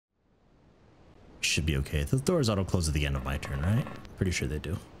should be okay. The doors auto-close at the end of my turn, right? Pretty sure they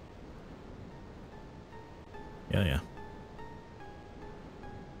do. Yeah, yeah.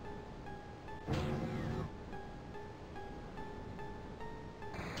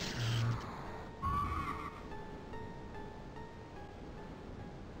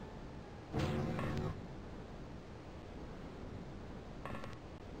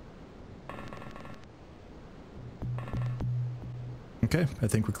 Okay, I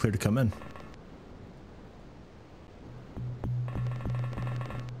think we're clear to come in.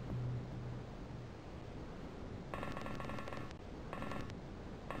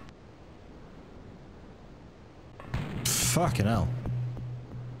 Fucking hell.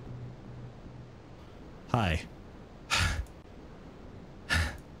 Hi.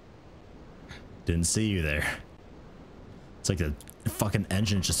 Didn't see you there. It's like the fucking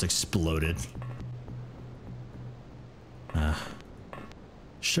engine just exploded.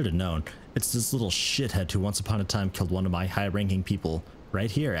 Should have known. It's this little shithead who once upon a time killed one of my high-ranking people.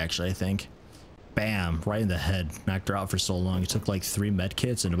 Right here, actually, I think. Bam! Right in the head. Knocked her out for so long. It took like 3 med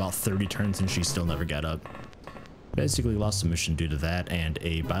kits and about 30 turns and she still never got up. Basically lost the mission due to that and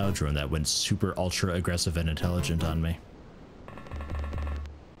a biodrone that went super ultra aggressive and intelligent on me.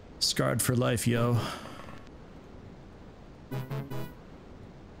 Scarred for life, yo.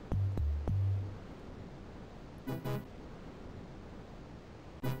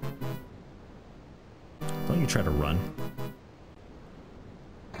 Don't you try to run.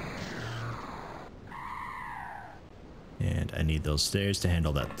 And I need those stairs to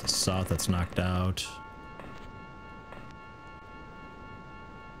handle that saw that's knocked out.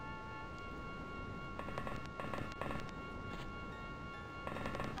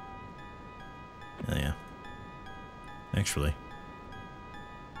 Oh yeah. Actually.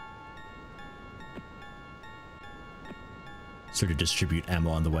 Sort of distribute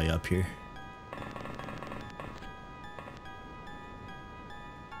ammo on the way up here.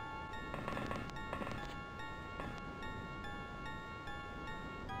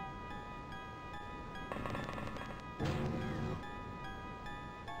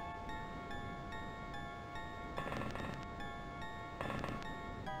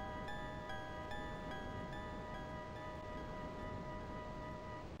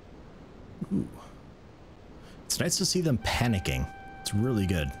 Ooh. It's nice to see them panicking. It's really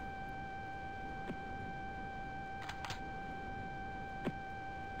good.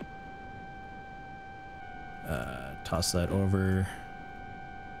 Toss that over.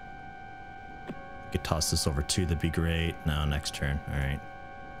 Could toss this over too, that'd be great. No, next turn. All right.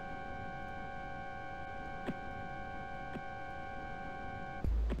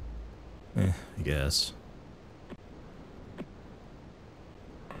 I guess.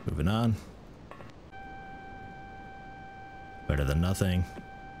 Moving on. Better than nothing.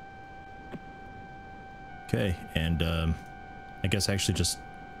 Okay, and I guess actually just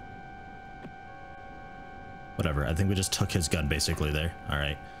whatever. I think we just took his gun basically there. All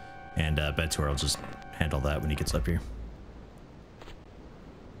right, and Betor will just handle that when he gets up here.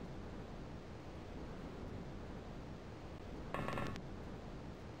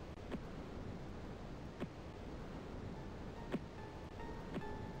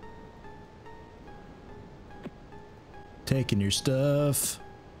 Taking your stuff.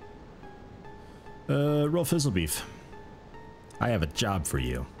 Roll Fizzle Beef. I have a job for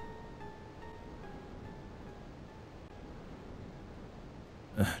you.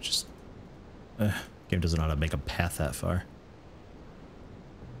 Game doesn't know how to make a path that far.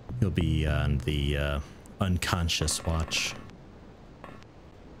 He'll be on the unconscious watch.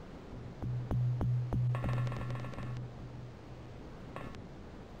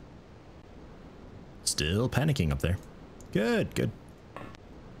 Still panicking up there. Good, good.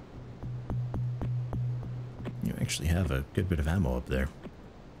 You actually have a good bit of ammo up there.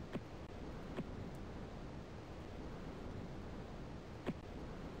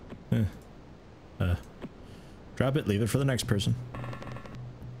 Drop it, leave it for the next person.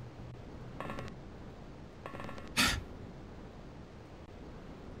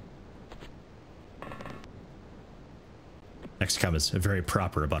 XCOM is very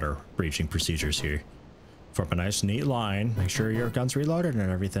proper about our breaching procedures here. Form a nice neat line, make sure your gun's reloaded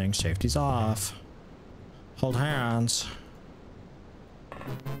and everything, safety's off. Hold hands.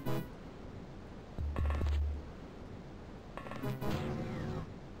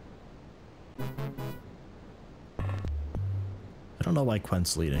 I don't know why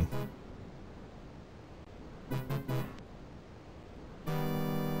Quent's leading.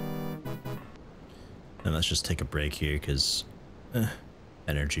 And let's just take a break here because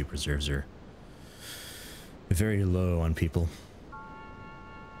energy reserves are very low on people.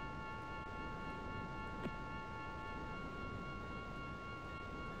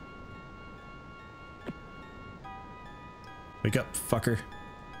 Wake up, fucker.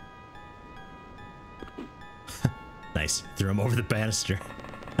 Nice. Threw him over the banister.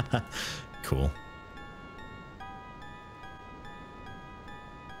 Cool.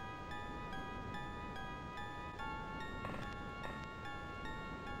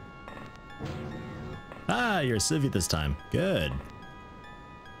 Ah, you're a civvy this time. Good.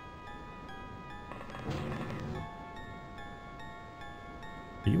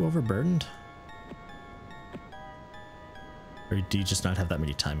 Are you overburdened? Or do you just not have that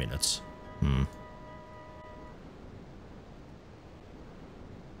many time units? Hmm.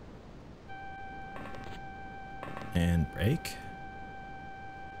 And break.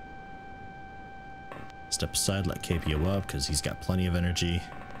 Step aside, let KPO up because he's got plenty of energy.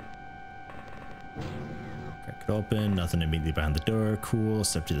 Crack it open, nothing immediately behind the door. Cool,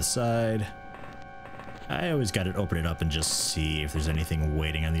 step to the side. I always got to open it up and just see if there's anything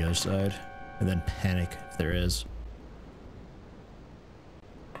waiting on the other side. And then panic if there is.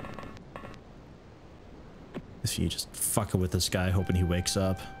 If you just fucking with this guy hoping he wakes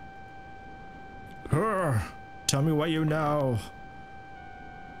up. Urgh, tell me what you know.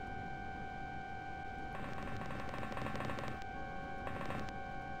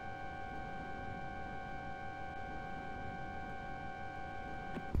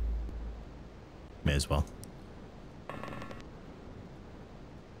 May as well.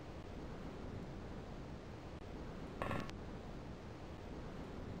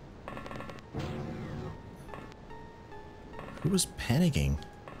 Who was panicking?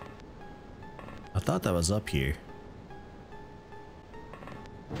 I thought that was up here.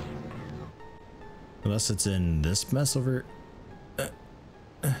 Unless it's in this mess over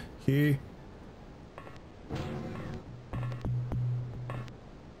here.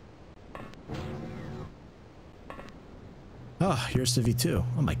 Oh, you're a civvy too.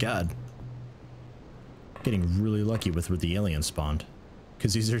 Oh my god. Getting really lucky with where the aliens spawned.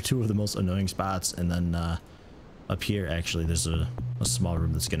 Because these are two of the most annoying spots. And then up here, actually, there's a small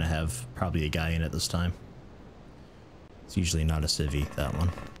room that's going to have probably a guy in it this time. It's usually not a civvy, that one.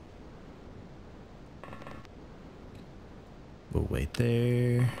 We'll wait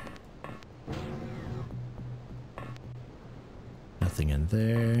there. Nothing in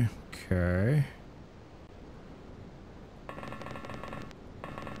there. Okay.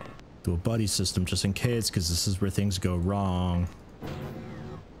 Do a buddy system just in case, because this is where things go wrong.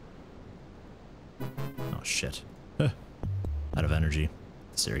 Oh shit. Out of energy.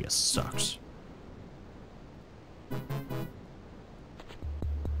 This area sucks.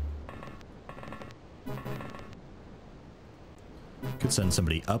 Could send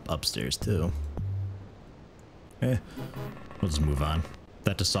somebody upstairs too. We'll just move on.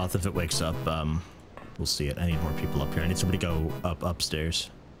 That to south, if it wakes up, we'll see it. I need more people up here. I need somebody to go upstairs.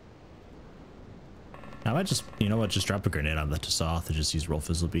 I might just, you know what, just drop a grenade on that to south and just use roll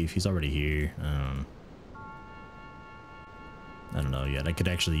fizzle beef. He's already here. I don't know yet. I could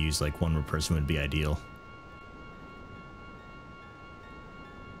actually use like one more person would be ideal.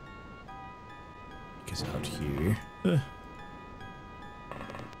 Because out here.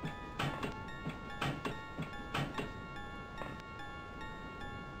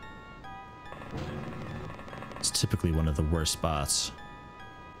 It's typically one of the worst spots.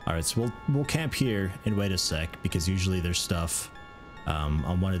 Alright, so we'll camp here and wait a sec, because usually there's stuff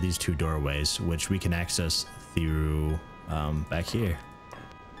on one of these two doorways, which we can access through back here.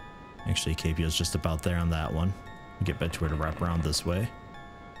 Actually, KPO's just about there on that one. We'll get back to where to wrap around this way.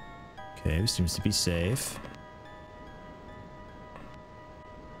 Okay, seems to be safe.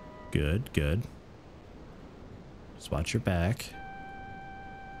 Good, good. Just watch your back.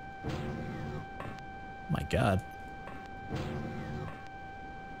 My god.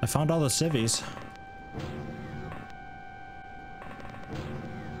 I found all the civvies.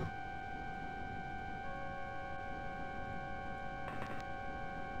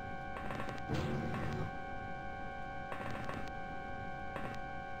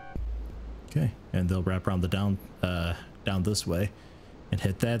 Okay, and they'll wrap around the down this way and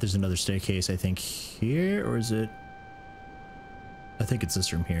hit that. There's another staircase, I think, here, or is it? I think it's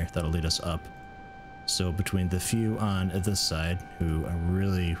this room here that'll lead us up. So between the few on this side, who I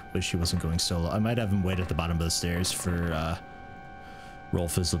really wish he wasn't going solo, I might have him wait at the bottom of the stairs for roll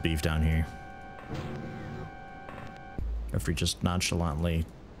fizzle beef down here. If he just nonchalantly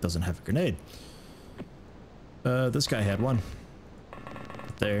doesn't have a grenade. This guy had one.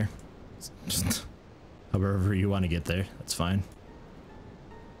 There. Just however you want to get there, that's fine.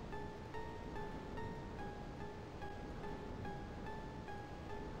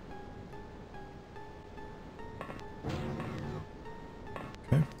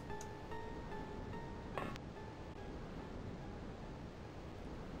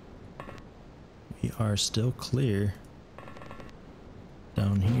 are still clear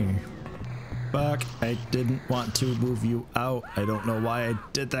down here. Fuck, I didn't want to move you out. I don't know why I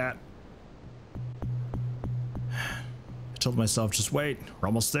did that. I told myself, just wait, we're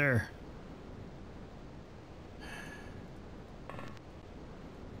almost there.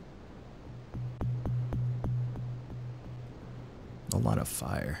 A lot of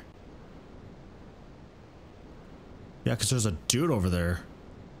fire. Yeah, because there's a dude over there.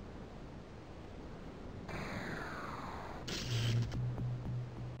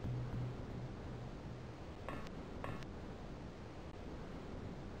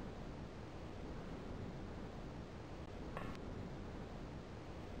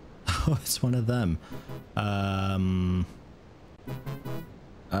 Oh, it's one of them.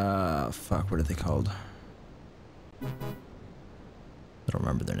 Fuck, what are they called? I don't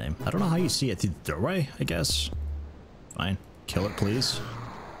remember their name. I don't know how you see it. Through the doorway, I guess. Fine. Kill it, please.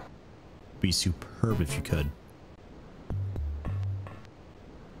 Be superb if you could.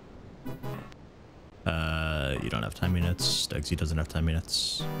 You don't have time units. Stugsy doesn't have time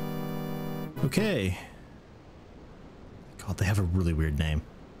units. Okay. God, they have a really weird name.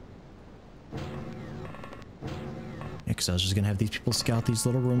 Yeah, because I was just gonna have these people scout these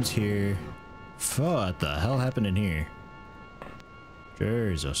little rooms here. What the hell happened in here?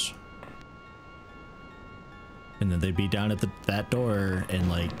 Jesus. And then they'd be down at that door in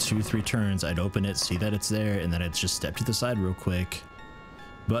like 2-3 turns. I'd open it, see that it's there, and then I'd just step to the side real quick.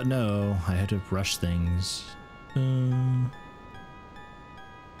 But no, I had to rush things.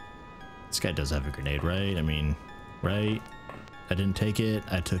 This guy does have a grenade, right? I mean, right? I didn't take it.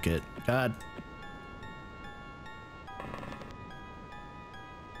 I took it. God.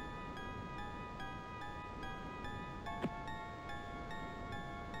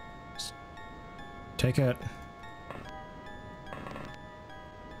 Take it.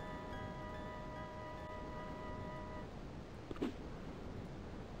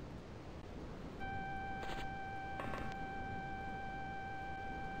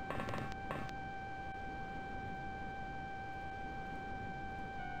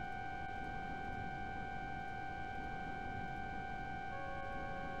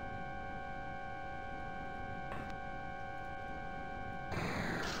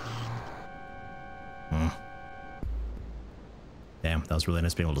 Damn, that was really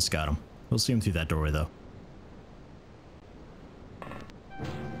nice being able to scout him. We'll see him through that doorway, though.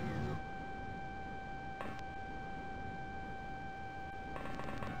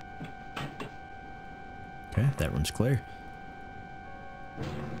 Okay, that room's clear.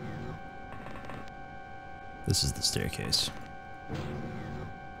 This is the staircase.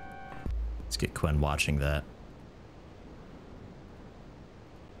 Let's get Quen watching that.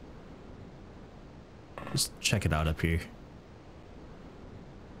 Just check it out up here.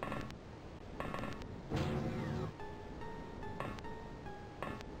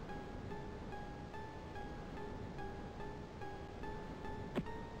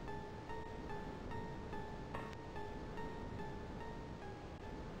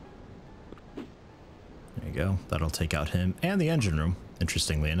 Go. That'll take out him and the engine room,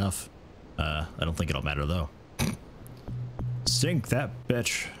 interestingly enough. I don't think it'll matter though. Sink that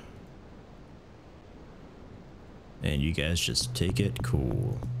bitch. And you guys just take it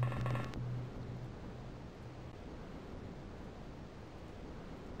cool.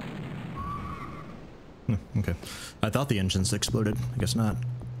 Okay. I thought the engines exploded. I guess not.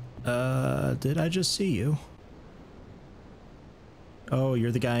 Did I just see you? Oh,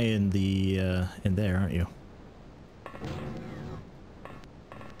 you're the guy in the in there, aren't you?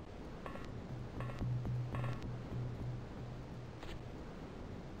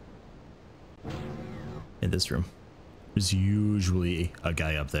 In this room. There's usually a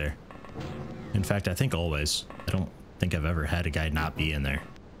guy up there. In fact, I think always. I don't think I've ever had a guy not be in there.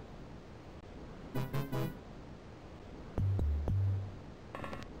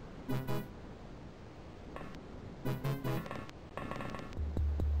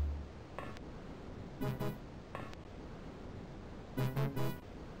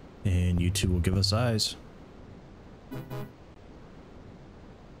 And you two will give us eyes.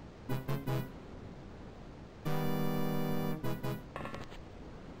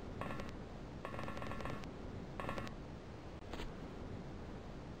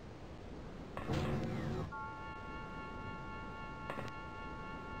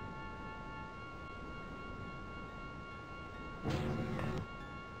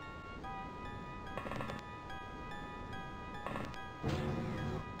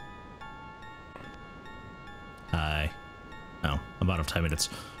 Hi. No, I'm out of 10 minutes.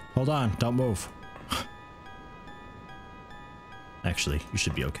 Hold on, don't move. Actually, you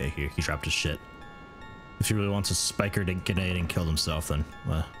should be okay here. He dropped his shit. If he really wants a spiker to grenade and kill himself, then,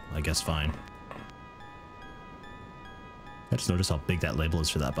 well, I guess fine. I just noticed how big that label is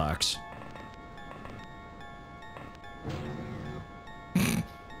for that box.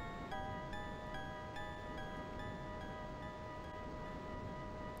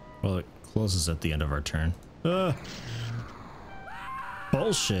 Well, it closes at the end of our turn.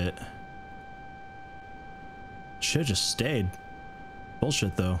 Bullshit. Should've just stayed.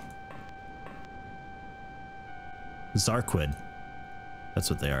 Bullshit, though. Zarquid. That's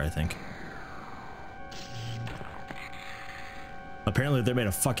what they are, I think. Apparently they're made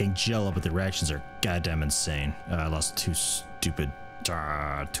of fucking jello, but the reactions are goddamn insane. I lost two stupid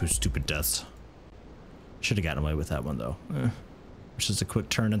deaths. Should have gotten away with that one though. Which is a quick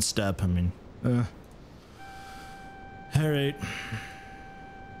turn and step. I mean, all right.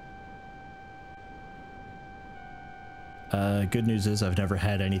 Good news is I've never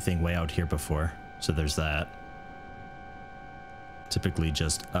had anything way out here before, so there's that. Typically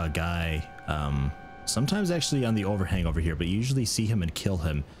just a guy, sometimes actually on the overhang over here, but you usually see him and kill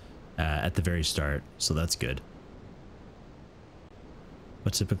him at the very start, so that's good.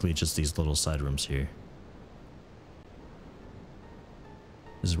 But typically just these little side rooms here.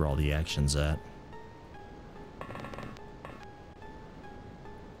 This is where all the action's at.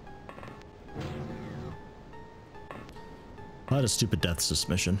 A lot of stupid deaths this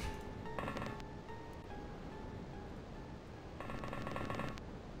mission.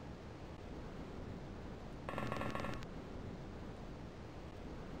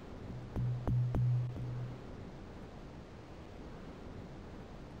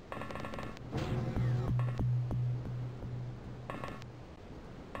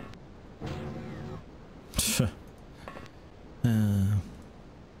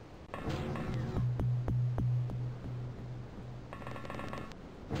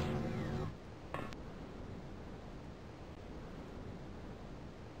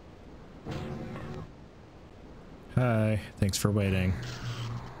 Hi, thanks for waiting.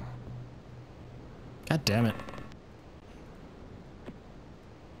 God damn it.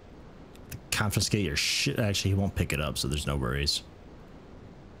 Confiscate your shit. Actually, he won't pick it up, so there's no worries.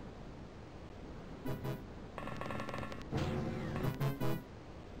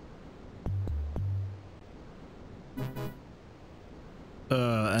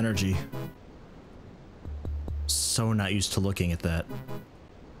 Energy. So not used to looking at that.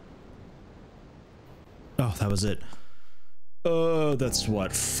 Oh, that was it. Oh, that's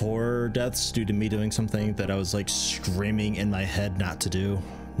what, 4 deaths due to me doing something that I was like screaming in my head not to do.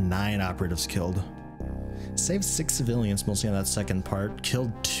 9 operatives killed. Saved 6 civilians, mostly on that second part.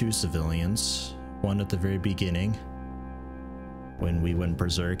 Killed 2 civilians. 1 at the very beginning, when we went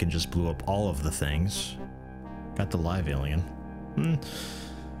berserk and just blew up all of the things. Got the live alien.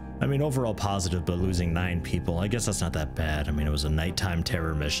 I mean, overall positive, but losing 9 people, I guess that's not that bad. I mean, it was a nighttime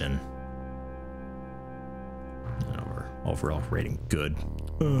terror mission. Overall rating good.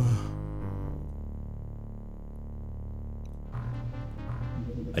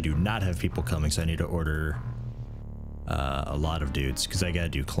 I do not have people coming, so I need to order a lot of dudes, because I gotta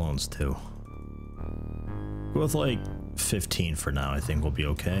do clones too. Go with like 15 for now, I think we'll be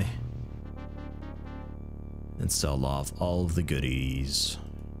okay. And sell off all of the goodies.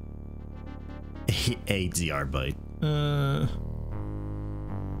 A ZR bite. Get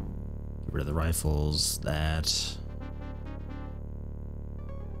rid of the rifles, that.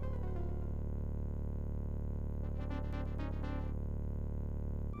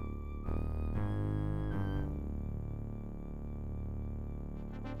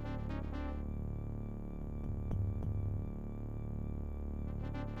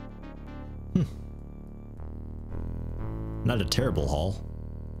 Not a terrible haul.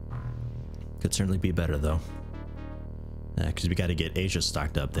 Could certainly be better though. Because we got to get Asia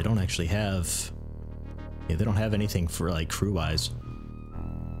stocked up. They don't actually have... Yeah, they don't have anything for like crew-wise.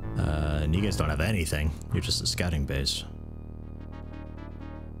 And you guys don't have anything. You're just a scouting base.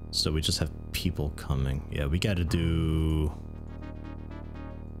 So we just have people coming. Yeah, we got to do...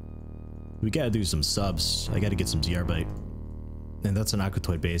 We got to do some subs. I got to get some ZR bite. And that's an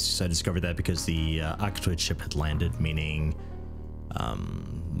Aquatoid base, so I discovered that because the Aquatoid ship had landed, meaning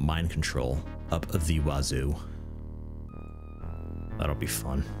mind control up the wazoo. That'll be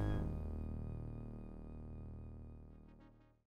fun.